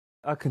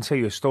I can tell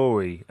you a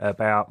story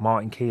about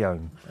Martin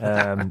Keown,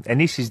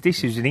 and this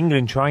is an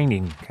England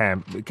training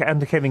camp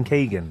under Kevin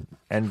Keegan,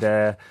 and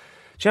do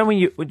you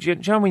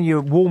know when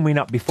you're warming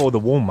up before the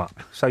warm up,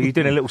 so you're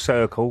doing a little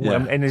circle,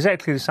 and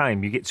exactly the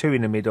same. You get two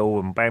in the middle,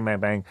 and bang, bang,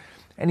 bang.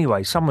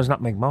 Anyway, someone's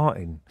nutmeg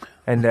Martin,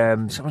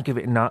 and someone give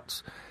it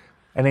nuts.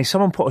 And then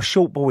someone put a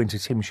short ball into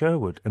Tim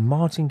Sherwood, and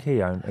Martin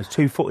Keown has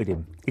two-footed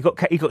him. He got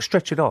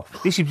stretchered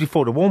off. This is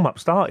before the warm-up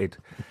started.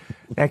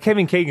 Now,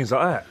 Kevin Keegan's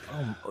like,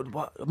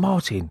 what,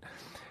 Martin?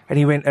 And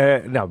he went,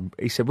 no,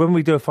 he said, when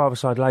we do a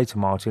five-a-side later,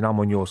 Martin,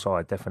 I'm on your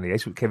side, definitely.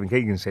 That's what Kevin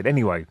Keegan said.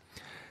 Anyway,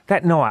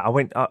 that night,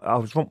 I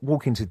was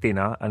walking to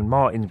dinner, and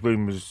Martin's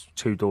room was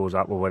 2 doors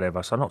up or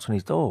whatever, so I knocked on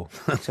his door.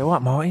 I said, all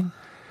right, Martin?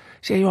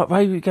 He said, you right,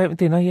 Ray, we go to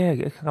dinner?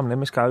 Yeah, come on then,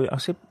 let's go. I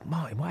said,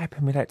 Martin, what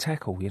happened with that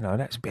tackle? You know,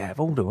 that's a bit out of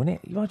order, isn't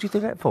it? Why'd you do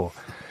that for?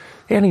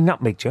 He only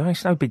nutmegged you.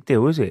 It's no big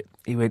deal, is it?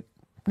 He went,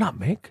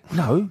 nutmeg?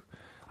 No.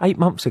 8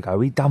 months ago,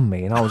 he done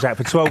me, and I was out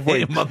for 12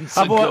 weeks. 8 months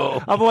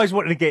ago. I've always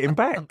wanted to get him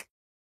back.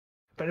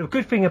 But the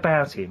good thing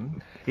about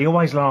him, he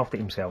always laughed at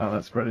himself. Oh,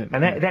 that's brilliant.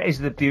 And that is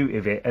the beauty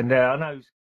of it. And I know...